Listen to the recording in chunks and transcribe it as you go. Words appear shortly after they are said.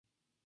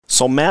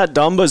So Matt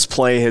Dumba's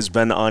play has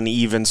been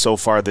uneven so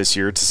far this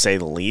year, to say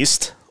the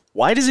least.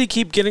 Why does he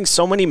keep getting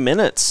so many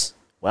minutes?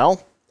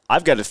 Well,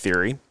 I've got a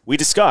theory. We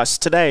discuss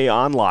today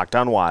on Locked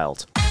On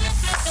Wild.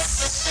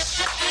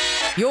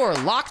 You're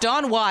Locked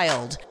On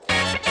Wild.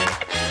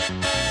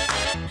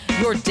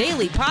 Your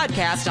daily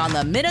podcast on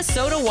the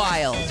Minnesota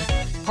Wild.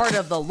 Part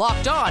of the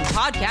Locked On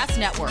Podcast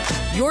Network.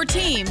 Your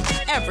team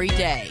every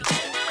day.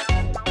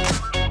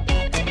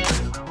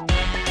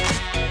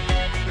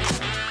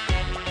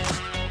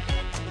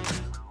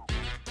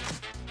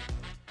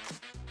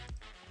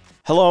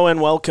 Hello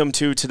and welcome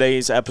to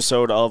today's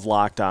episode of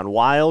Locked On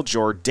Wild,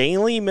 your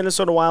daily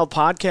Minnesota Wild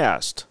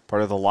podcast,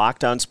 part of the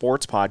Locked On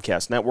Sports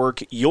Podcast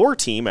Network, your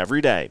team every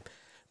day.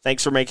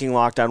 Thanks for making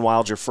Locked On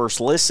Wild your first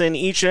listen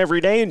each and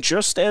every day, and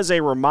just as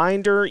a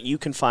reminder, you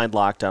can find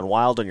Locked On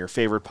Wild on your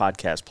favorite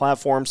podcast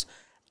platforms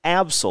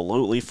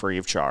absolutely free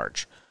of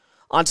charge.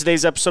 On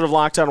today's episode of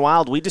Locked On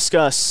Wild, we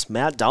discuss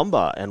Matt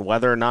Dumba and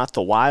whether or not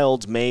the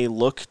Wild may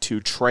look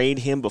to trade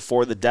him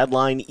before the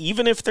deadline,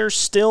 even if they're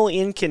still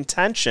in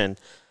contention.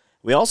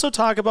 We also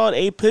talk about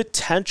a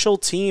potential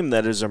team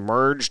that has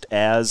emerged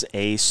as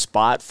a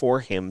spot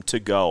for him to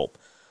go.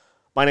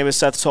 My name is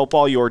Seth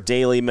Topal, your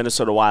daily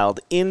Minnesota Wild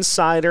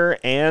insider,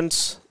 and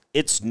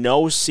it's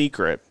no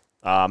secret.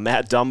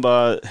 Matt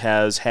Dumba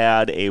has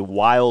had a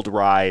wild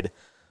ride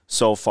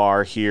so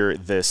far here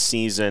this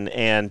season,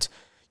 and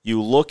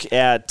you look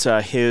at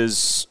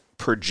his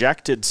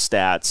projected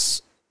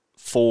stats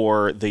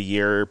for the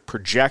year,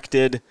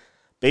 projected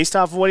based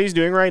off of what he's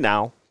doing right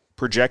now,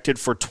 projected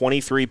for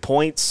 23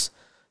 points,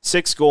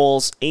 6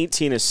 goals,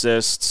 18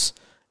 assists,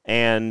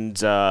 and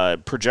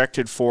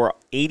projected for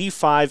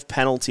 85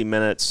 penalty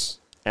minutes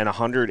and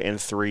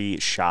 103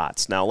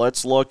 shots. Now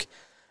let's look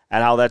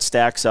at how that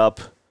stacks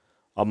up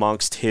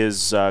amongst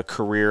his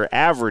career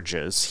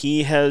averages.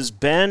 He has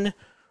been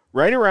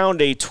right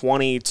around a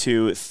 20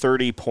 to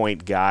 30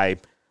 point guy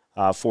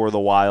for the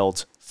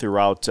Wild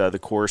throughout the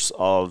course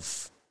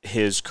of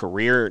his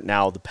career.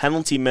 Now the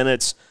penalty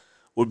minutes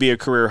would be a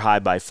career high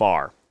by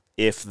far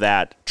if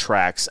that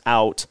tracks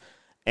out,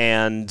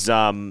 and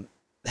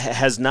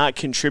has not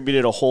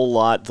contributed a whole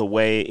lot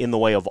in the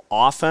way of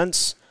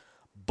offense.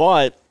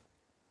 But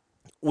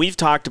we've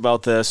talked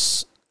about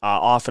this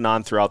off and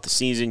on throughout the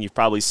season. You've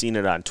probably seen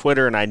it on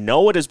Twitter, and I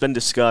know it has been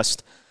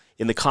discussed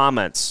in the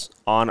comments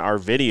on our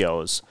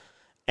videos.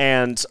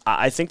 And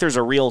I think there's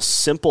a real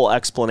simple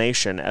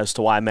explanation as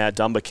to why Matt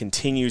Dumba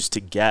continues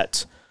to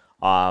get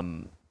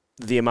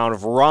the amount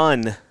of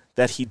run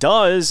that he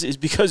does, is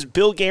because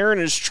Bill Guerin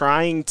is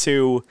trying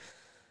to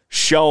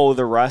show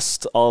the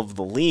rest of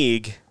the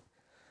league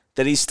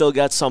that he's still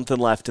got something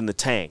left in the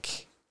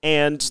tank.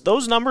 And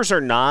those numbers are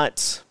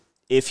not,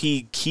 if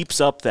he keeps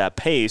up that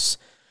pace,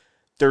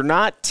 they're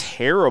not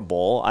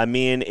terrible. I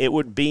mean, it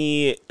would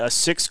be a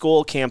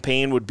 6-goal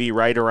campaign would be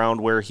right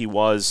around where he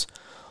was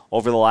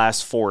over the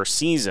last 4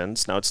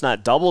 seasons. Now, it's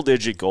not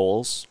double-digit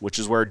goals, which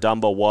is where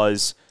Dumba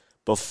was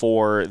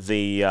before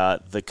the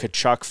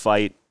Tkachuk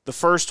fight, the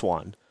first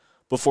one,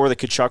 before the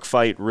Tkachuk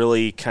fight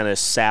really kind of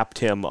sapped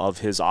him of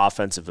his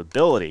offensive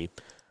ability.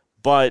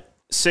 But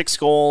 6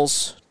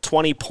 goals,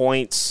 20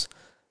 points,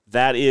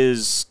 that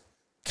is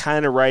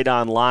kind of right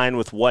on line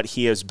with what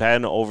he has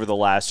been over the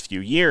last few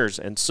years.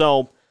 And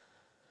so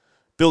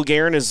Bill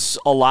Guerin is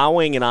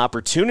allowing an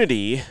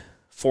opportunity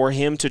for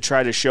him to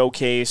try to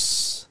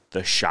showcase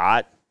the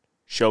shot,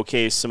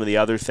 showcase some of the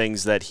other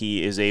things that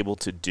he is able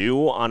to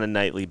do on a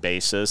nightly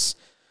basis,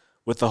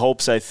 with the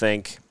hopes, I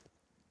think,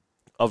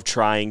 of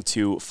trying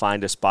to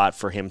find a spot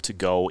for him to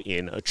go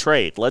in a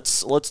trade.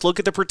 Let's look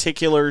at the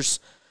particulars,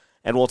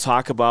 and we'll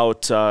talk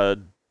about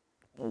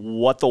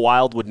what the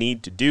Wild would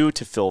need to do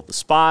to fill the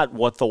spot,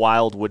 what the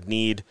Wild would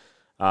need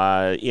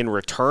in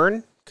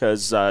return,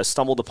 because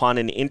stumbled upon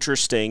an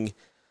interesting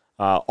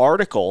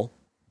article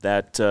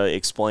that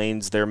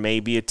explains there may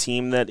be a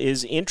team that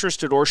is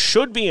interested or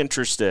should be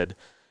interested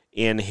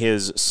in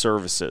his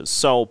services.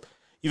 So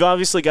you've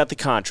obviously got the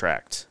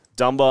contract.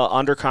 Dumba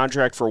under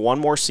contract for 1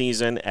 more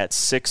season at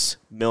 $6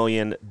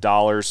 million.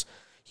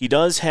 He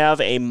does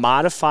have a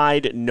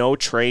modified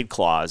no-trade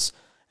clause,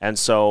 and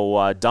so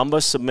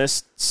Dumba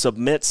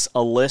submits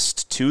a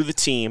list to the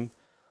team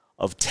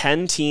of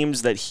 10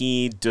 teams that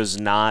he does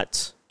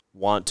not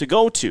want to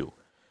go to.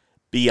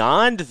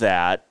 Beyond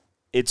that,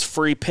 it's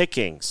free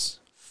pickings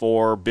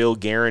for Bill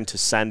Guerin to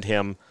send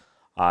him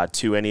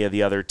to any of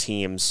the other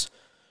teams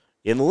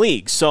in the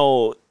league.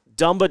 So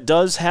Dumba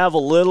does have a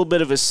little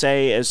bit of a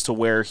say as to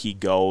where he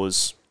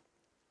goes,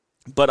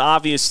 but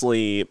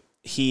obviously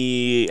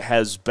he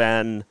has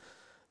been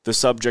the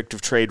subject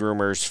of trade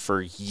rumors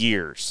for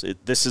years.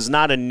 This is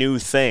not a new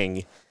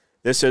thing.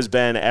 This has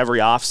been every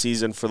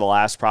offseason for the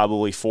last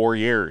probably 4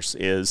 years,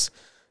 is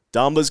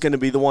Dumba's going to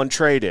be the one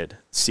traded.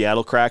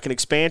 Seattle Kraken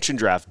expansion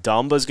draft,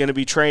 Dumba's going to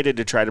be traded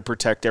to try to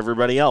protect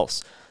everybody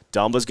else.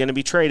 Dumba's going to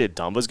be traded.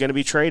 Dumba's going to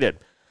be traded.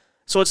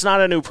 So it's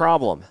not a new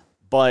problem,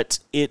 but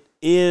it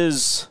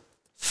is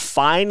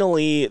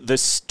finally,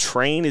 this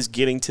train is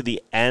getting to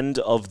the end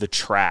of the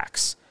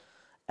tracks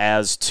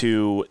as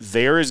to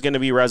there is going to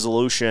be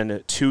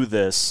resolution to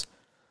this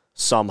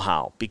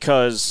somehow,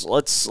 because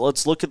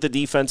let's look at the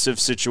defensive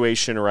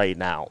situation right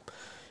now.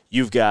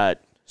 You've got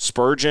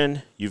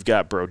Spurgeon, you've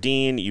got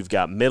Brodin, you've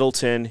got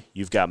Middleton,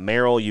 you've got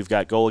Merrill, you've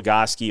got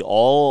Goligoski,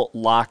 all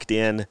locked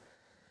in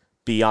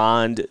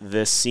beyond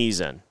this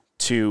season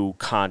to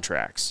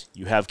contracts.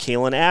 You have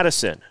Kalen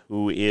Addison,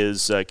 who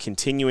is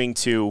continuing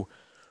to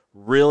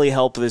really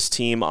help this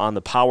team on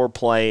the power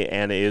play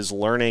and is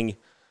learning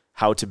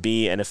how to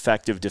be an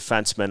effective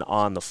defenseman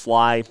on the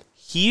fly.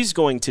 He's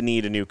going to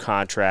need a new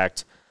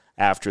contract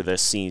after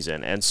this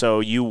season. And so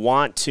you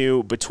want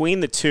to, between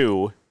the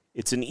two,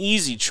 it's an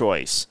easy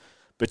choice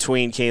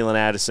between Kalen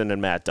Addison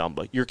and Matt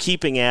Dumba. You're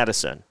keeping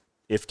Addison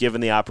if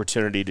given the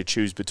opportunity to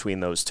choose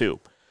between those two.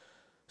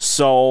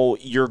 So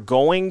you're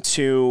going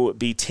to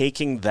be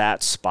taking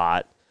that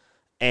spot,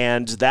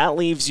 and that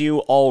leaves you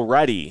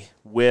already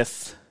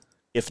with,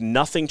 if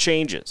nothing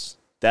changes,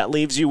 that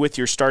leaves you with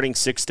your starting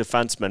 6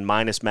 defenseman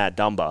minus Matt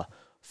Dumba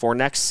for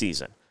next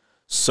season.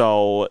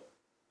 So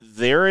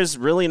there is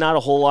really not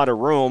a whole lot of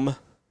room.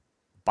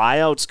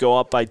 Buyouts go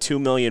up by $2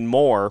 million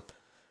more.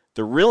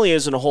 There really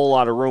isn't a whole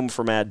lot of room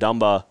for Matt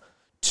Dumba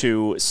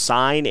to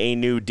sign a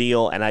new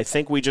deal, and I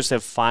think we just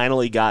have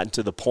finally gotten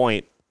to the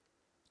point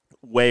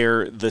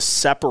where the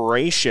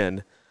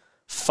separation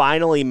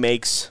finally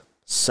makes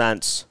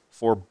sense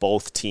for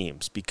both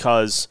teams,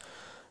 because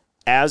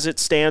as it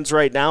stands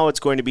right now, it's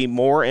going to be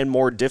more and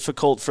more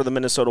difficult for the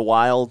Minnesota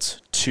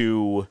Wild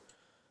to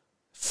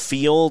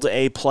field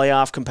a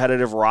playoff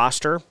competitive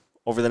roster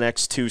over the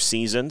next 2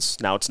 seasons.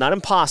 Now, it's not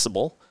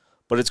impossible,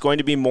 but it's going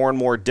to be more and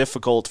more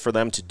difficult for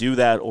them to do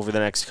that over the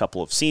next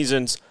couple of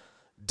seasons.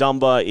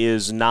 Dumba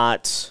is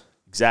not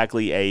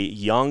exactly a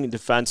young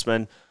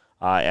defenseman,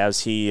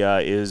 as he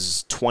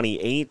is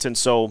 28, and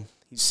so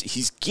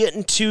he's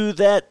getting to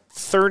that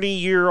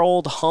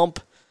 30-year-old hump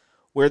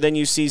where then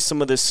you see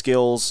some of the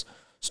skills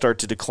start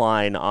to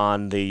decline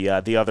on the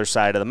other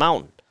side of the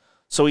mountain.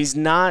 So he's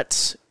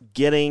not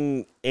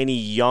getting any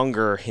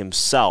younger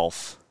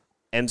himself,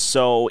 and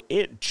so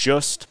it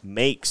just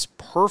makes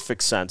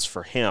perfect sense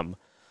for him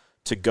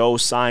to go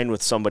sign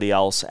with somebody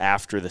else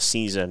after the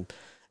season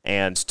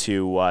and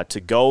to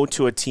go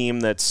to a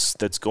team that's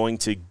going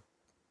to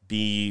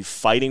be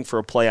fighting for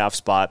a playoff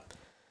spot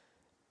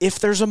if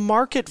there's a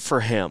market for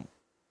him.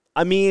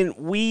 I mean,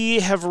 we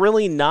have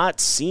really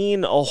not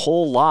seen a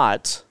whole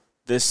lot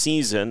this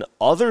season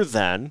other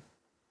than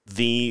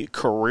the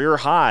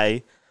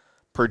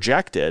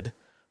projected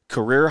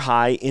career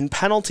high in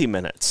penalty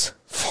minutes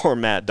for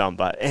Matt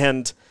Dumba.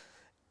 And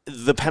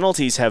the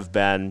penalties have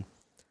been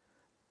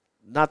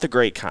not the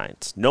great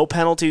kinds. No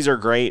penalties are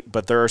great,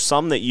 but there are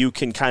some that you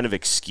can kind of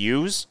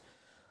excuse.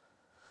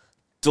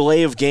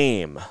 Delay of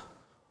game,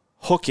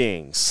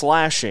 hooking,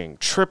 slashing,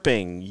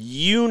 tripping,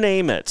 you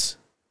name it.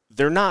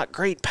 They're not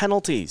great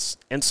penalties.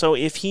 And so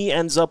if he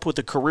ends up with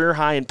a career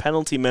high in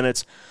penalty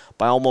minutes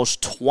by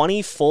almost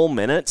 20 full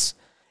minutes,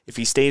 if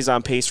he stays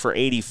on pace for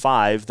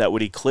 85, that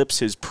would eclipse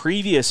his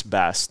previous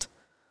best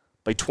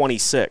by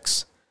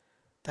 26.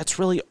 That's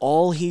really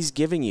all he's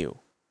giving you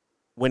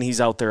when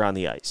he's out there on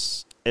the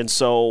ice. And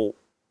so,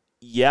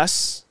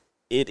 yes,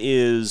 it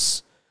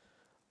is.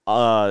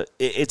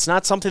 It's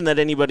not something that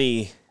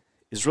anybody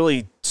is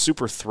really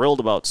super thrilled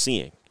about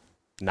seeing.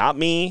 Not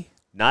me,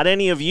 not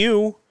any of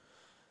you.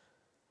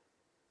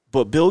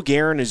 But Bill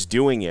Guerin is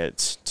doing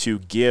it to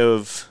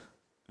give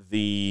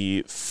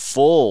the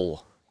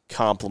full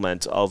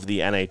complement of the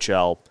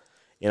NHL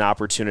an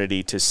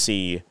opportunity to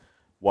see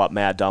what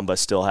Matt Dumba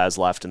still has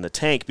left in the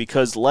tank,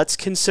 because let's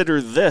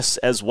consider this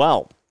as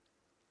well.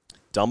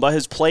 Dumba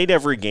has played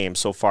every game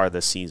so far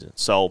this season,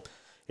 so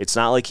it's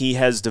not like he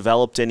has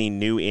developed any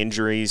new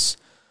injuries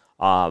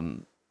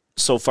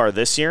so far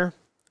this year.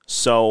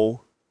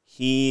 So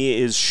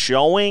he is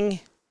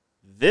showing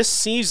this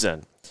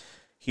season,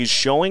 he's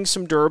showing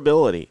some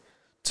durability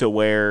to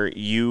where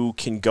you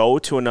can go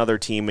to another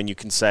team and you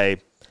can say,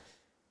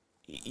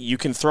 you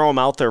can throw him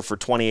out there for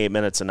 28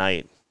 minutes a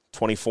night,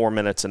 24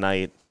 minutes a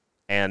night,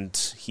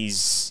 and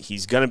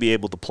he's going to be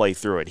able to play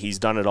through it. He's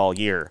done it all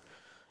year.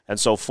 And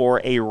so for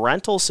a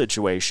rental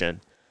situation,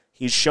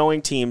 he's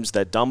showing teams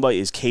that Dumba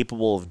is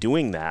capable of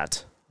doing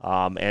that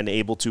and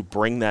able to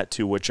bring that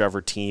to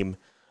whichever team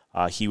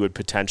he would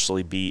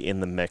potentially be in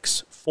the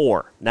mix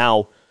for.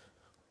 Now,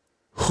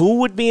 who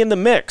would be in the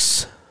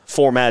mix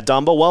for Matt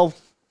Dumba? Well,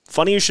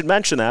 funny you should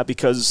mention that,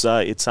 because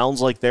it sounds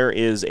like there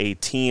is a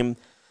team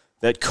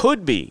that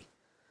could be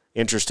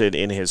interested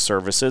in his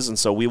services, and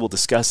so we will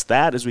discuss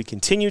that as we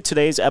continue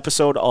today's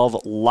episode of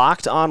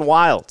Locked On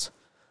Wild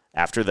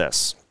after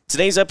this.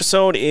 Today's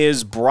episode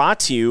is brought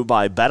to you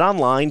by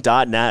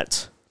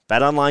BetOnline.net.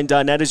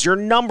 BetOnline.net is your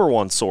number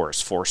one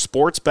source for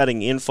sports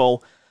betting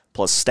info,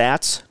 plus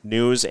stats,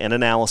 news, and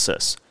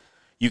analysis.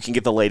 You can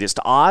get the latest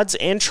odds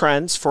and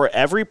trends for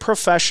every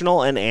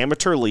professional and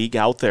amateur league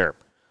out there,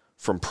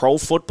 from pro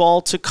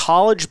football to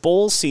college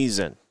bowl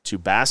season to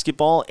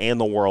basketball and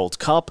the World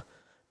Cup.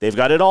 They've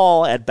got it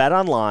all at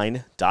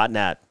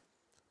betonline.net.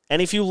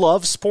 And if you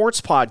love sports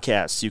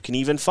podcasts, you can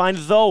even find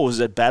those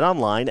at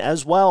BetOnline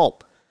as well.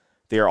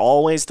 They are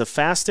always the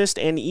fastest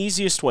and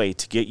easiest way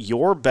to get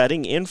your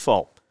betting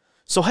info.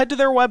 So head to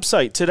their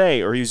website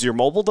today or use your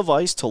mobile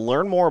device to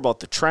learn more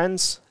about the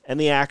trends and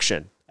the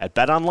action at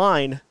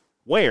BetOnline,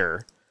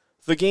 where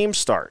the game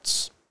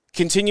starts.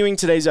 Continuing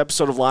today's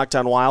episode of Locked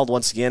On Wild,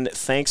 once again,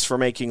 thanks for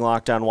making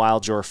Locked On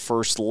Wild your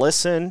first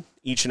listen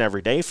each and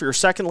every day. For your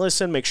second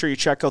listen, make sure you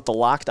check out the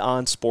Locked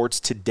On Sports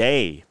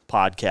Today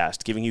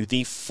podcast, giving you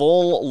the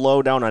full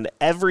lowdown on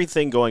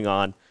everything going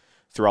on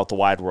throughout the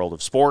wide world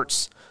of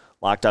sports.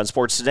 Locked On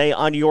Sports Today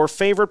on your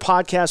favorite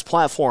podcast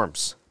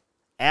platforms,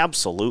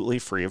 absolutely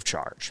free of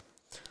charge.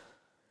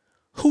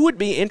 Who would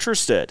be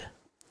interested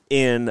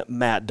in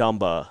Matt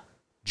Dumba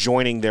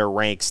joining their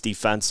ranks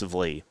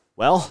defensively?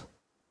 Well,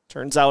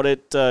 turns out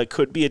it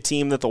could be a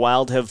team that the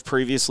Wild have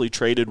previously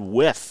traded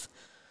with.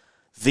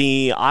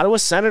 The Ottawa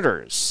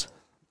Senators.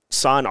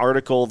 Saw an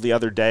article the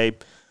other day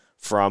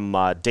from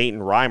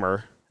Dayton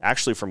Reimer,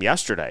 actually from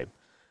yesterday,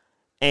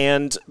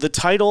 and the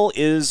title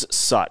is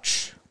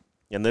such,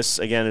 and this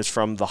again is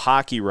from the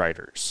Hockey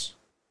Writers.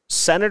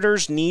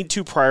 Senators need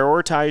to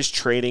prioritize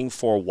trading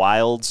for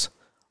Wild's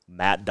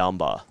Matt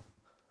Dumba.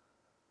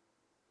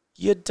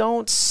 You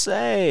don't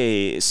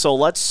say. So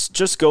let's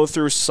just go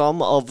through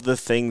some of the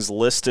things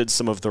listed,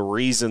 some of the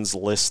reasons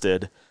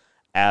listed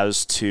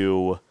as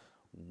to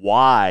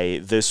why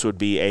this would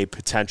be a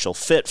potential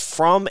fit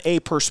from a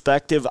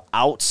perspective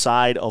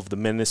outside of the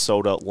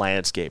Minnesota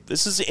landscape.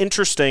 This is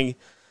interesting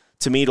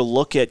to me to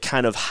look at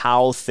kind of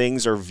how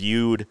things are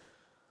viewed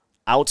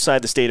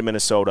outside the state of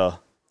Minnesota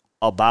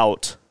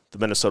about the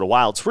Minnesota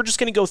Wild. So we're just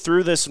going to go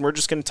through this and we're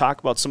just going to talk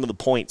about some of the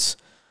points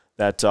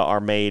that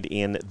are made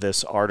in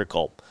this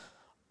article.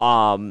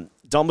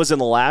 Dumba's in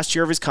the last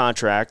year of his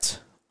contract,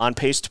 on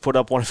pace to put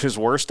up one of his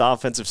worst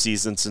offensive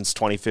seasons since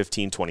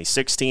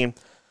 2015-2016.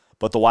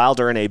 But the Wild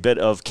are in a bit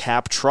of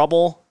cap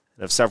trouble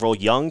and have several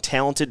young,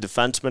 talented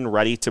defensemen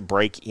ready to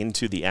break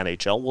into the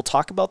NHL. We'll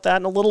talk about that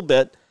in a little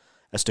bit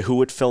as to who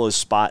would fill his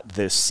spot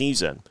this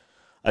season.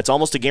 It's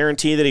almost a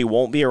guarantee that he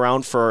won't be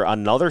around for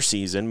another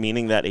season,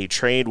 meaning that a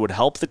trade would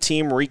help the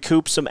team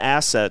recoup some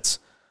assets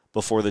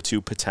before the two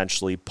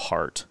potentially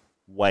part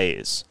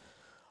ways.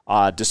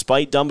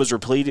 Despite Dumba's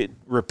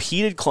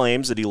repeated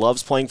claims that he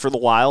loves playing for the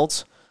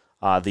Wild,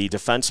 the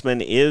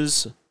defenseman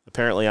is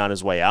apparently on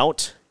his way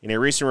out. In a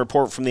recent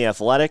report from The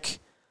Athletic,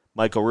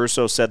 Michael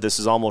Russo said this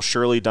is almost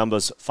surely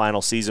Dumba's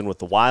final season with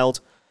the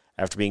Wild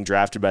after being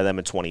drafted by them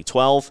in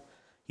 2012.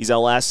 He's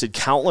outlasted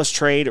countless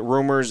trade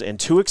rumors and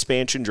 2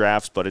 expansion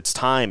drafts, but it's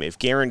time. If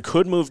Guerin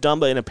could move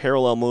Dumba in a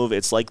parallel move,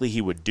 it's likely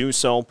he would do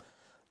so.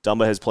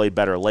 Dumba has played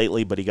better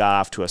lately, but he got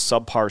off to a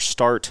subpar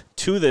start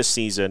to this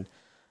season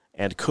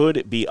and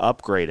could be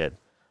upgraded.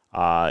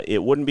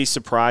 It wouldn't be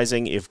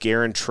surprising if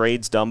Guerin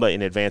trades Dumba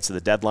in advance of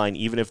the deadline,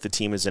 even if the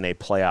team is in a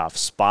playoff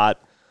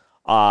spot.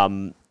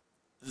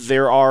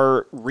 There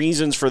are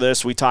reasons for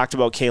this. We talked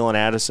about Calen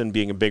Addison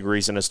being a big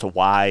reason as to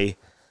why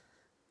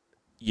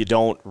you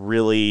don't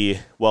really,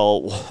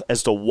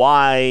 as to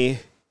why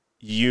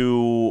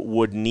you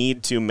would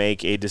need to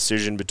make a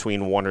decision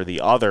between one or the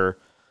other,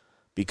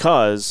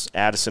 because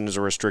Addison is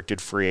a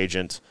restricted free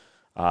agent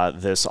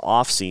this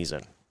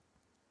offseason.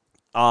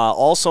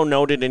 Also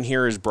noted in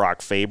here is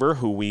Brock Faber,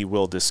 who we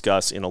will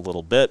discuss in a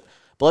little bit.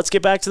 But let's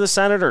get back to the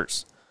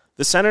Senators.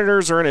 The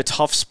Senators are in a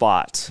tough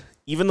spot.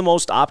 Even the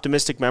most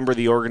optimistic member of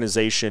the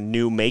organization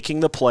knew making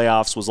the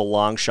playoffs was a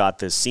long shot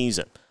this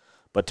season.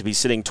 But to be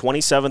sitting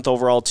 27th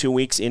overall 2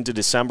 weeks into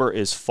December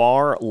is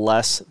far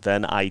less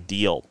than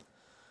ideal.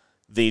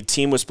 The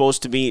team was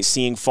supposed to be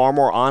seeing far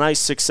more on-ice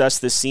success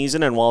this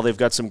season, and while they've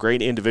got some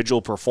great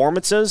individual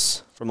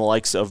performances from the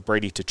likes of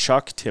Brady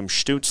Tkachuk, Tim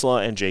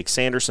Stützle, and Jake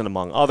Sanderson,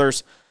 among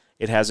others,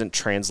 it hasn't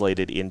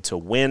translated into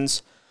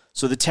wins.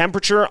 So the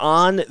temperature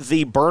on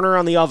the burner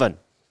on the oven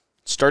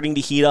starting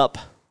to heat up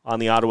on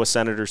the Ottawa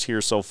Senators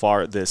here so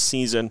far this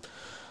season.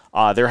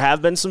 There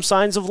have been some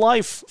signs of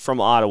life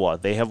from Ottawa.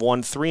 They have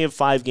won 3 of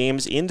 5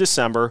 games in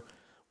December,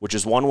 which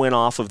is 1 win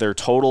off of their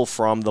total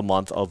from the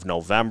month of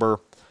November.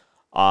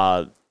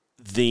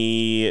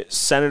 The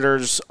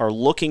Senators are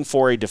looking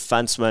for a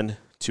defenseman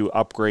to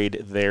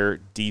upgrade their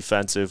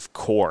defensive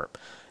core.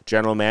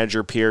 General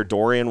Manager Pierre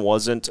Dorion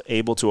wasn't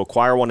able to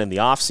acquire one in the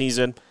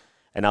offseason,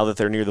 and now that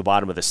they're near the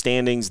bottom of the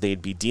standings,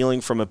 they'd be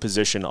dealing from a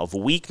position of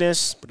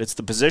weakness, but it's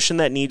the position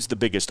that needs the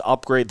biggest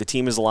upgrade. The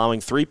team is allowing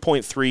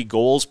 3.3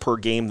 goals per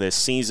game this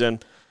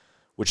season,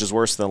 which is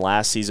worse than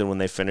last season when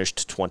they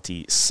finished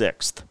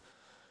 26th.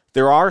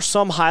 There are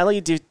some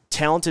highly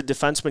talented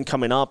defensemen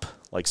coming up,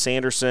 like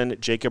Sanderson,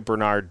 Jacob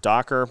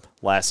Bernard-Docker,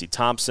 Lassie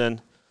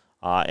Thompson,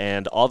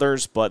 and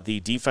others, but the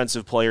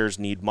defensive players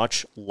need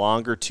much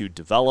longer to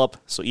develop.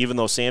 So even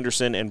though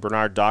Sanderson and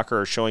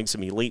Bernard-Docker are showing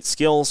some elite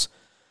skills,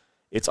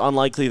 it's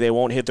unlikely they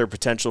won't hit their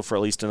potential for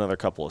at least another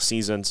couple of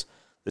seasons.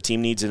 The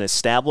team needs an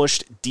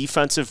established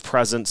defensive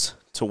presence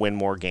to win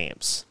more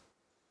games.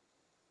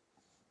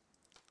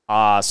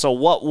 So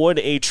what would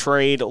a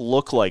trade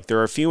look like? There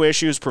are a few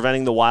issues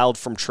preventing the Wild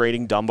from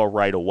trading Dumba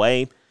right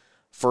away.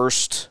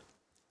 First,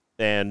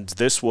 and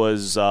this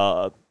was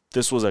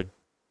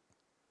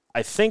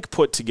I think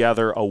put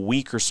together a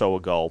week or so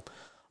ago,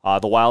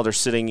 The Wild are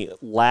sitting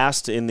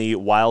last in the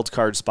wild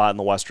card spot in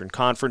the Western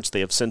Conference.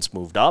 They have since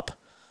moved up,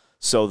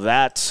 so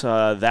that's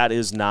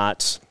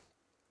not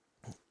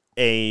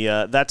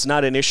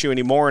an issue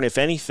anymore. And if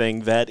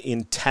anything, that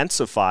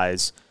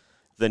intensifies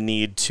the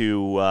need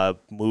to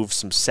move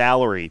some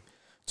salary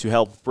to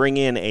help bring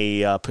in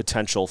a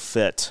potential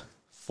fit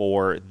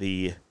for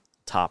the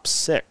top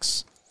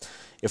 6.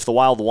 If the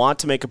Wild want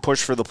to make a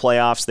push for the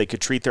playoffs, they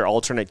could treat their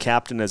alternate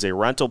captain as a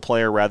rental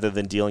player rather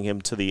than dealing him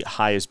to the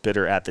highest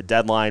bidder at the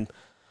deadline.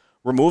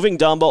 Removing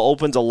Dumba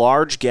opens a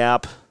large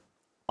gap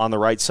on the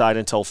right side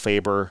until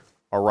Faber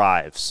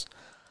arrives.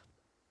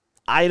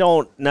 I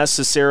don't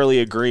necessarily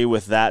agree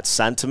with that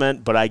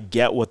sentiment, but I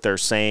get what they're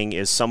saying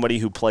is somebody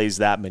who plays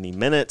that many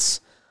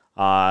minutes,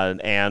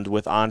 and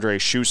with Andre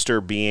Schuster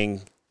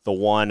being the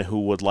one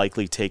who would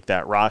likely take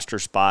that roster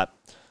spot,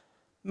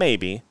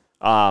 maybe.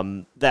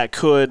 That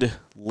could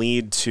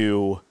lead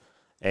to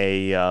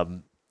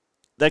an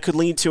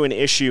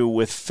issue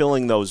with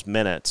filling those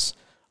minutes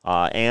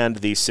and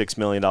the $6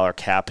 million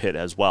cap hit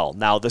as well.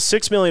 Now, the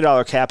 $6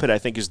 million cap hit I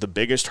think is the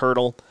biggest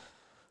hurdle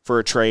for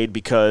a trade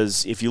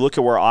because if you look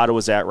at where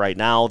Ottawa's at right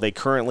now, they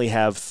currently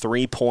have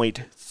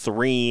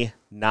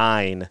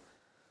 $3.39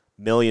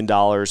 million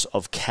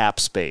of cap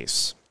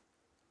space.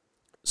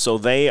 So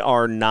they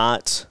are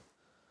not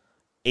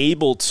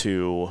able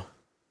to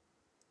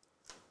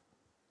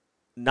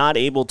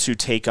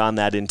take on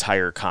that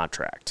entire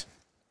contract.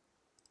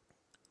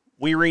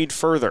 We read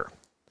further.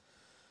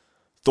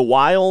 The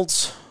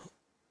Wilds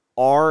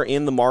are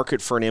in the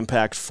market for an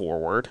impact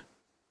forward,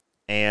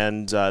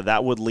 and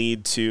that would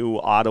lead to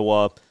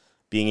Ottawa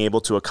being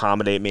able to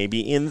accommodate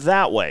maybe in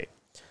that way.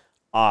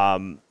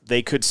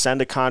 They could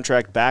send a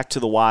contract back to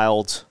the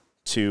Wild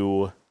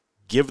to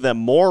give them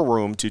more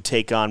room to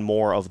take on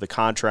more of the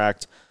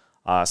contract,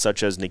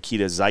 such as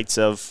Nikita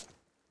Zaitsev,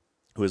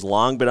 who has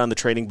long been on the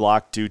trading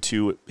block due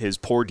to his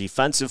poor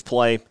defensive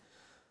play,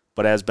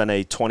 but has been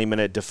a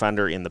 20-minute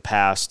defender in the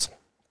past.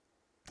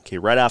 Okay,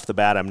 right off the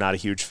bat, I'm not a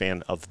huge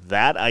fan of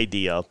that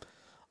idea.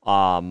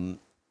 Travis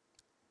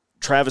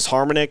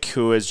Harmonic,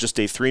 who is just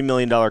a $3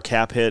 million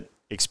cap hit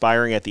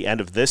expiring at the end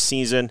of this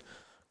season,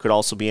 could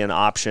also be an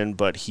option,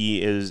 but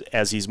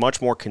he's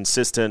much more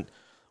consistent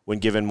when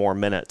given more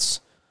minutes.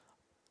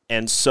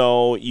 And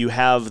so you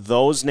have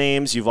those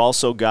names. You've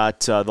also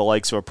got the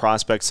likes of a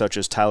prospect such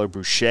as Tyler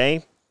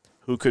Boucher,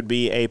 who could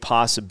be a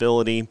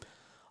possibility.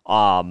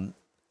 The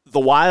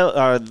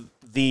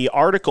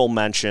article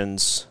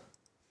mentions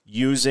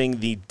using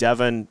the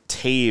Devon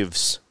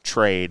Taves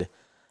trade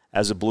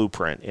as a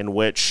blueprint, in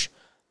which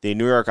the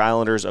New York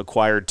Islanders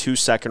acquired 2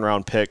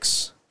 second-round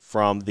picks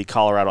from the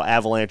Colorado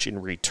Avalanche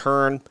in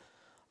return.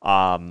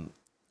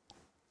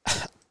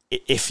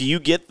 If you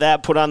get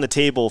that put on the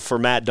table for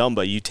Matt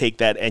Dumba, you take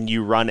that and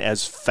you run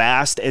as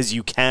fast as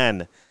you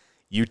can.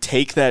 You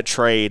take that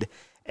trade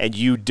and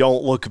you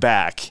don't look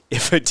back.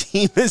 If a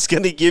team is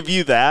going to give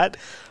you that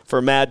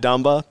for Matt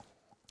Dumba,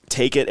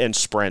 take it and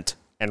sprint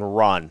and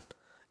run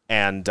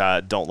and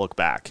don't look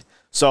back.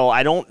 So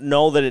I don't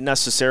know that it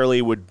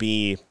necessarily would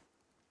be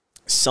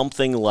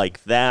something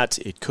like that.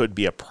 It could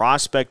be a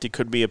prospect. It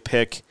could be a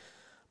pick.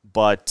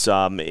 But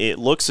it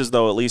looks as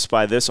though, at least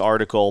by this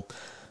article,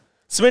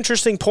 some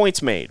interesting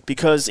points made,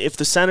 because if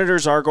the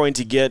Senators are going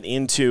to get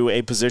into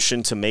a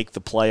position to make the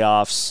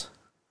playoffs,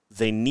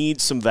 they need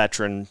some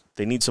They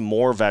need some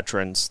more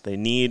veterans. They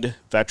need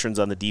veterans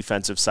on the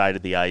defensive side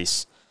of the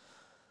ice.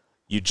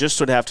 You just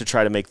would have to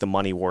try to make the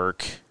money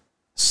work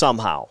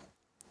somehow.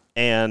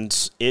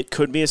 And it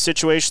could be a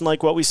situation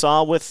like what we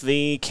saw with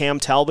the Cam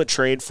Talbot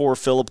trade for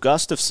Philip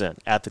Gustafsson.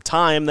 At the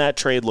time, that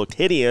trade looked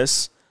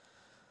hideous.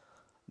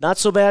 Not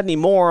so bad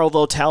anymore,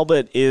 although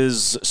Talbot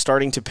is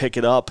starting to pick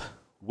it up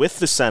with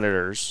the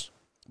Senators,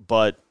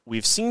 but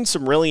we've seen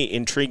some really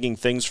intriguing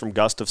things from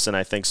Gustafsson,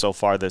 I think, so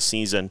far this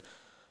season,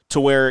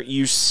 to where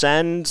you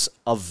send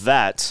a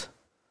vet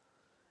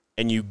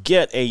and you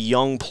get a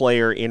young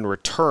player in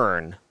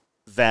return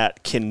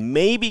that can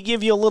maybe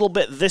give you a little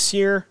bit this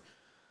year,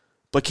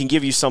 but can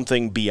give you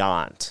something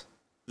beyond.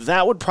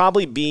 That would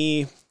probably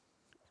be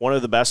one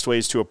of the best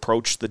ways to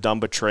approach the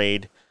Dumba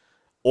trade,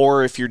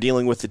 or if you're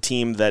dealing with a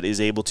team that is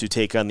able to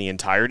take on the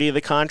entirety of the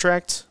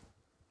contract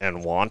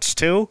and wants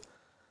to,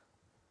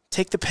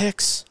 take the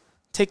picks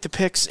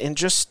and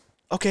just,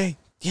 okay,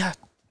 yeah,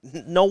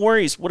 no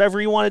worries.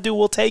 Whatever you want to do,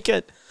 we'll take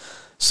it.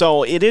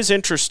 So it is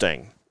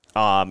interesting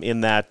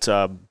in that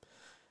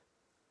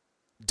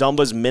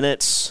Dumba's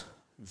minutes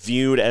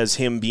viewed as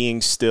him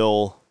being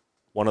still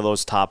one of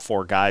those top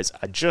 4 guys.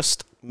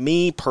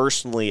 Me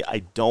personally,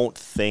 I don't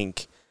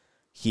think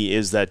he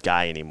is that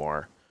guy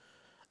anymore.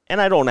 And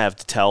I don't have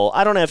to tell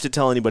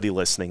anybody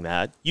listening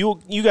that.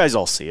 You guys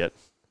all see it.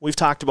 We've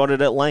talked about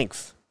it at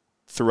length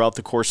throughout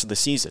the course of the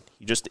season.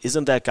 He just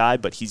isn't that guy,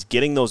 but he's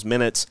getting those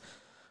minutes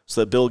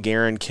so that Bill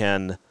Guerin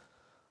can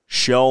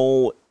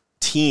show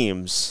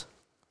teams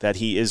that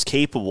he is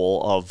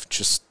capable of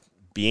just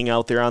being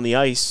out there on the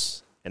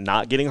ice and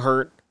not getting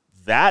hurt.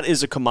 That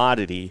is a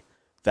commodity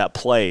that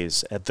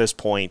plays at this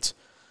point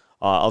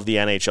of the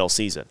NHL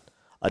season.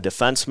 a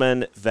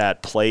defenseman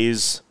that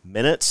plays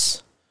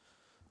minutes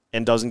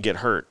and doesn't get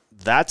hurt.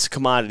 That's a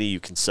commodity you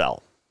can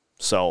sell.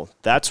 So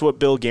that's what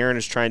Bill Guerin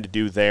is trying to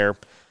do there.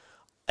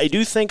 I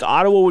do think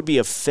Ottawa would be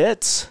a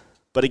fit,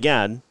 but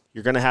again,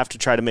 you're going to have to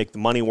try to make the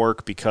money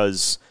work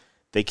because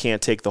they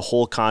can't take the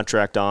whole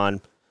contract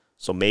on.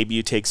 So maybe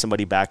you take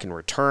somebody back in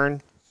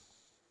return.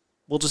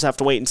 We'll just have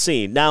to wait and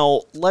see.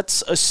 Now,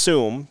 let's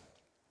assume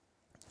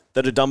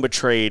that a Dumba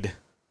trade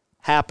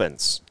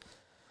happens.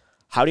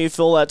 How do you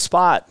fill that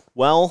spot?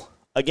 Well,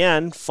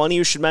 again, funny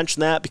you should mention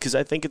that because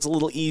I think it's a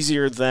little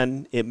easier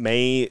than it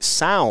may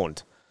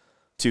sound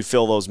to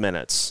fill those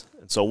minutes.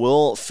 And so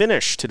we'll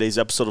finish today's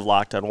episode of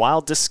Locked On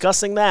Wild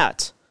discussing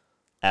that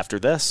after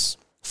this.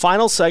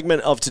 Final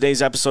segment of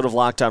today's episode of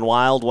Locked On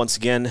Wild. Once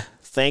again,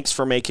 thanks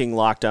for making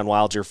Locked On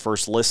Wild your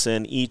first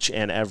listen each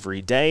and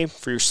every day.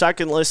 For your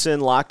second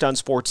listen, Locked On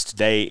Sports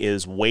Today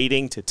is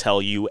waiting to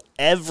tell you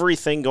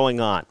everything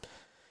going on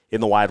in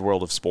the wide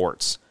world of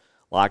sports.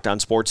 Locked On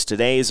Sports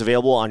Today is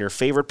available on your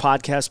favorite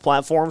podcast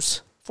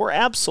platforms for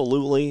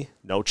absolutely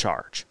no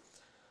charge.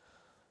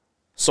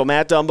 So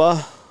Matt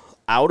Dumba,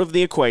 out of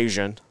the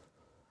equation,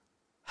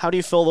 how do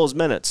you fill those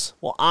minutes?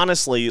 Well,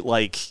 honestly,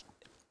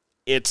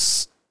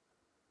 it's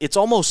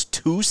almost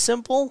too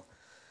simple,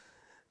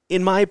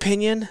 in my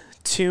opinion,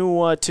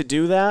 to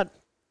do that,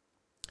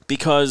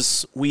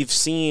 because we've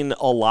seen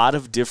a lot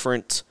of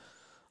different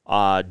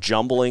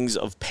jumblings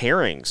of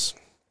pairings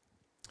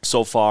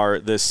so far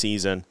this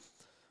season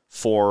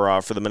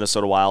for the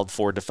Minnesota Wild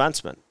for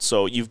defensemen.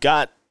 So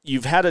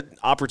you've had an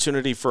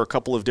opportunity for a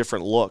couple of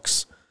different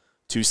looks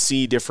to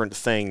see different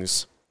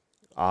things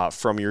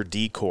from your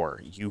D-core.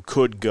 You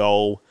could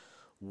go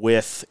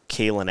with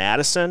Calen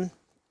Addison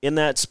in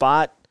that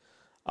spot,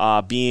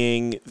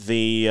 being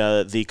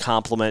the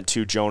complement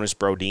to Jonas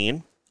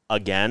Brodin.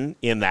 Again,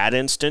 in that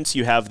instance,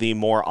 you have the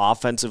more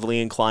offensively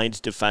inclined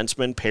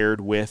defenseman paired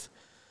with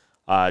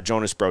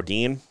Jonas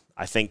Brodin.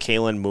 I think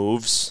Calen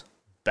moves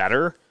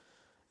better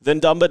than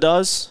Dumba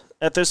does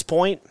at this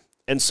point.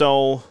 And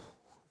so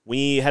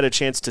we had a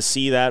chance to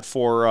see that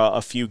for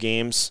a few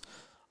games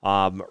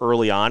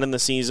early on in the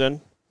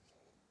season.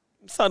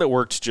 Thought it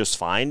worked just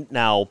fine.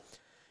 Now,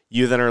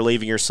 you then are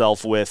leaving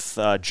yourself with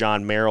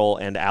John Merrill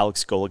and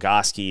Alex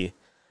Goligoski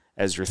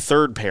as your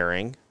third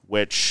pairing,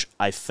 which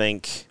I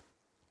think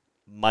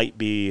might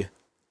be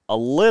a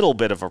little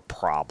bit of a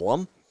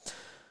problem.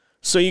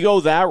 So you go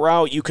that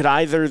route. You could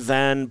either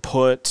then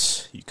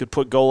put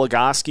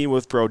Goligoski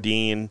with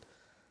Brodin.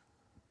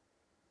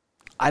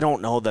 I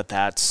don't know that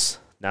that's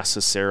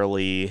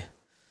necessarily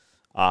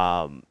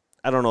fair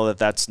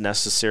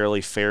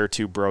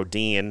to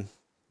Brodin.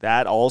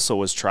 That also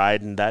was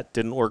tried, and that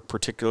didn't work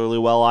particularly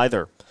well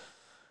either.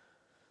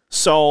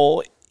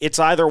 So it's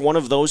either one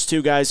of those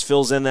two guys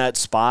fills in that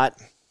spot.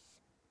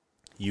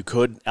 You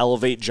could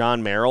elevate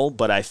John Merrill,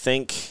 but I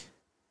think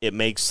it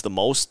makes the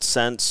most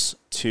sense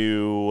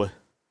to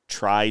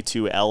try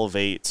to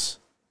elevate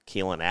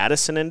Calen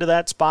Addison into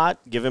that spot,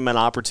 give him an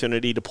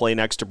opportunity to play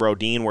next to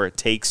Brodin where it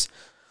takes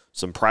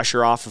some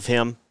pressure off of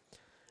him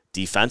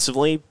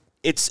defensively.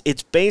 It's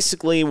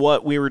basically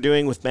what we were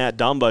doing with Matt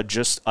Dumba,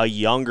 just a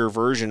younger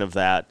version of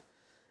that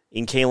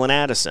in Calen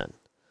Addison.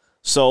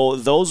 So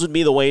those would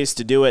be the ways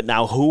to do it.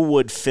 Now, who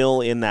would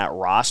fill in that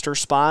roster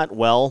spot?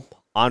 Well,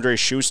 Andre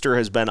Schuster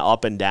has been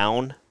up and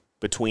down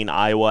between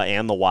Iowa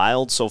and the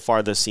Wild so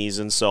far this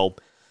season, so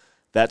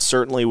that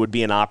certainly would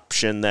be an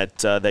option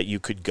that you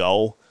could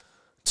go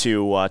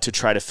to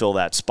try to fill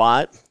that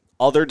spot.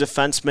 Other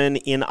defensemen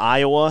in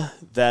Iowa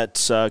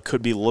that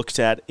could be looked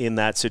at in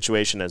that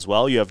situation as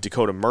well. You have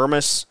Dakota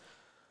Mermis,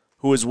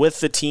 who was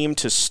with the team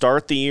to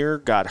start the year,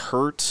 got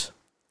hurt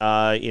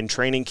in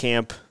training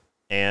camp,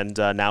 and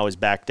now is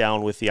back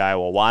down with the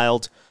Iowa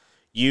Wild.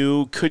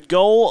 You could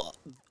go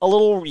a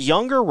little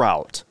younger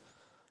route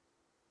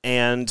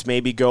and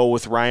maybe go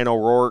with Ryan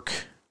O'Rourke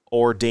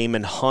or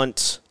Damon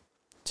Hunt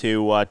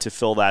to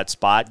fill that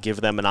spot,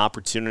 give them an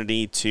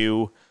opportunity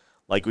to,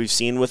 like we've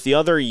seen with the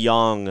other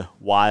young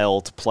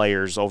Wild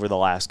players over the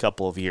last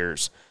couple of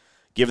years,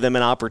 give them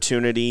an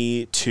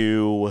opportunity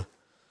to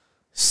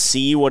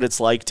see what it's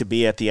like to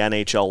be at the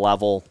NHL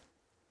level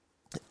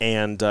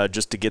and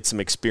just to get some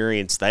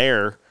experience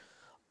there.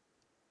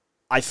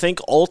 I think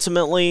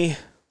ultimately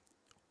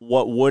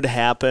what would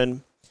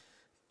happen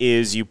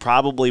is you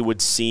probably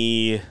would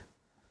see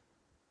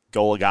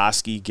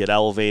Goligoski get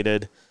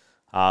elevated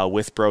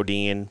with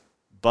Brodin,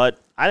 but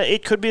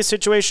it could be a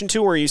situation,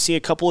 too, where you see a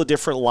couple of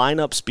different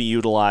lineups be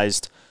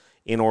utilized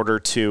in order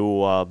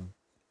to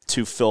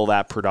fill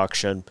that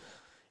production.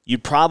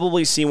 You'd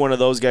probably see one of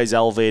those guys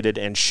elevated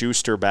and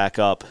Schuster back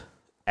up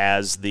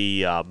as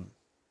the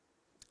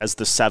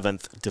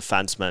seventh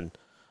defenseman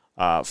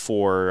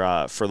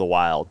for the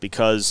Wild,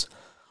 because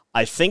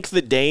I think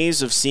the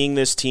days of seeing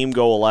this team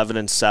go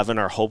 11-7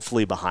 are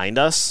hopefully behind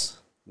us,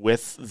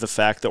 with the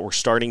fact that we're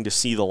starting to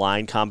see the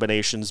line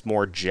combinations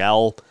more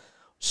gel,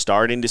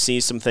 starting to see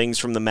some things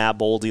from the Matt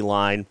Boldy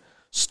line,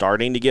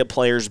 starting to get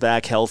players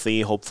back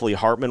healthy. Hopefully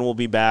Hartman will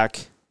be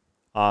back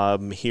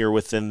here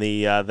within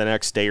the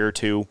next day or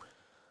two.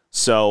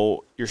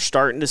 So you're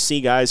starting to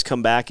see guys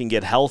come back and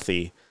get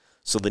healthy.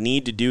 So the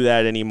need to do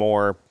that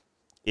anymore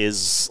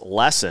is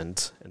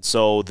lessened. And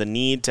so the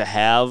need to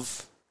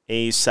have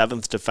a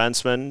seventh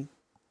defenseman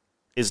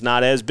is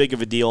not as big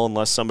of a deal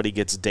unless somebody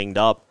gets dinged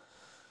up.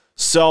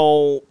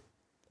 So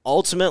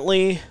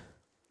ultimately,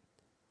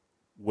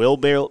 will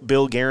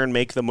Bill Guerin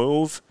make the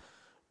move?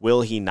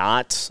 Will he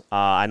not?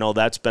 I know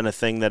that's been a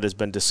thing that has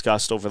been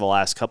discussed over the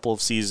last couple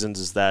of seasons,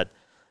 is that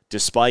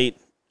despite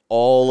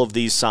all of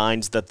these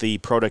signs that the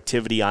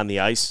productivity on the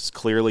ice is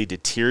clearly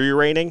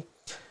deteriorating,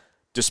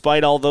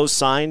 despite all those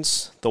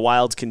signs, the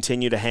Wilds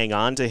continue to hang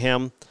on to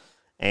him.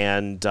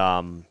 And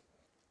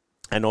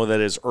I know that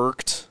has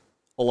irked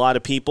a lot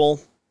of people,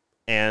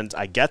 and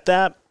I get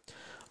that.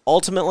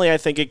 Ultimately, I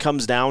think it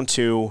comes down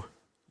to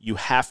you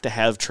have to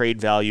have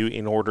trade value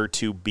in order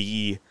to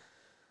be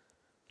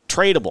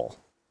tradable.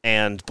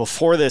 And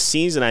before this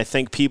season, I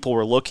think people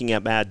were looking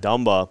at Matt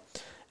Dumba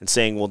and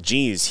saying, well,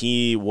 geez,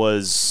 he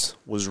was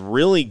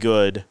really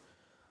good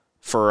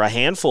for a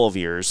handful of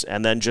years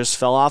and then just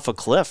fell off a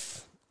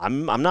cliff.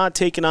 I'm not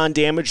taking on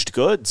damaged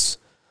goods.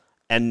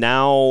 And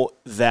now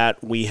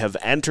that we have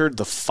entered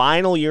the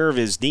final year of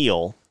his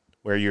deal,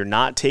 where you're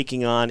not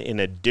taking on an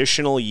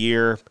additional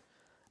year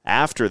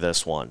after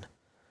this one,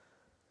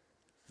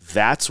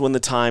 that's when the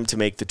time to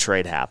make the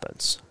trade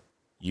happens.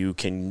 You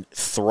can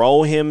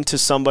throw him to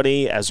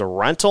somebody as a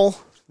rental.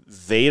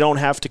 They don't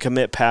have to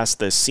commit past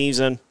this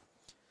season.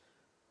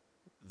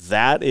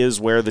 That is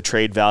where the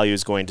trade value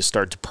is going to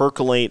start to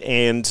percolate,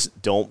 and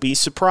don't be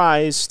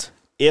surprised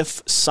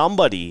if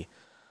somebody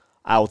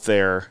out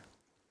there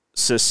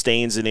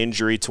sustains an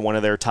injury to one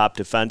of their top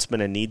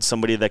defensemen and needs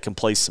somebody that can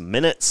play some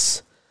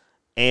minutes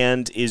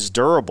and is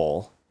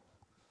durable.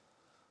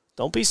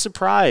 Don't be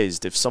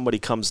surprised if somebody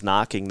comes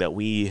knocking that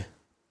we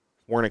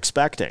weren't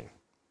expecting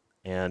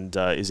and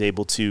is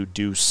able to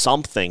do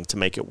something to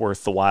make it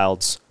worth the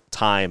Wild's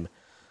time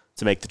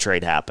to make the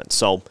trade happen.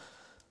 So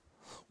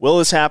will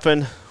this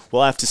happen?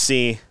 We'll have to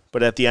see.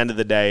 But at the end of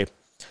the day,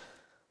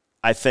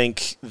 I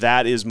think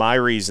that is my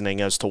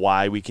reasoning as to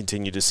why we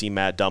continue to see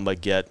Matt Dumba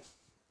get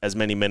as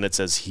many minutes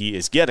as he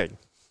is getting.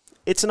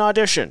 It's an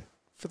audition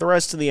for the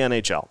rest of the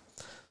NHL.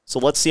 So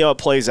let's see how it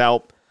plays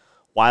out.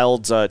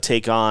 Wilds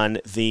take on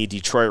the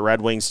Detroit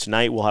Red Wings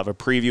tonight. We'll have a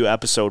preview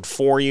episode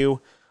for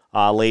you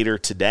later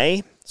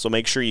today. So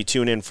make sure you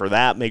tune in for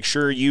that. Make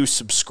sure you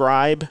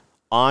subscribe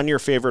on your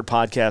favorite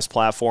podcast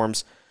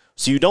platforms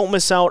so you don't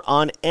miss out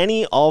on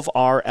any of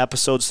our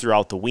episodes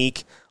throughout the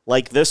week,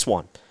 like this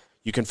one.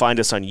 You can find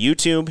us on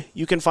YouTube.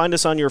 You can find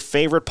us on your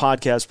favorite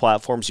podcast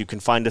platforms. You can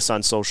find us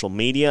on social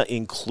media,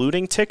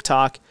 including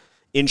TikTok.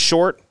 In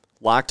short,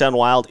 Locked On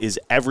Wild is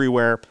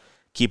everywhere,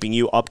 keeping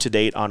you up to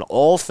date on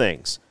all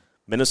things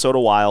Minnesota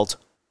Wild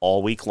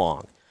all week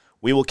long.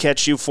 We will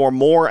catch you for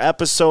more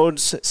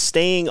episodes,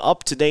 staying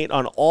up to date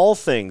on all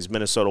things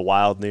Minnesota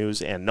Wild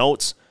news and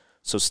notes.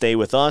 So stay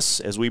with us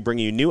as we bring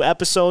you new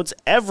episodes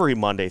every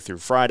Monday through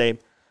Friday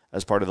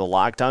as part of the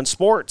Locked On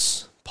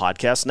Sports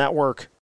Podcast Network.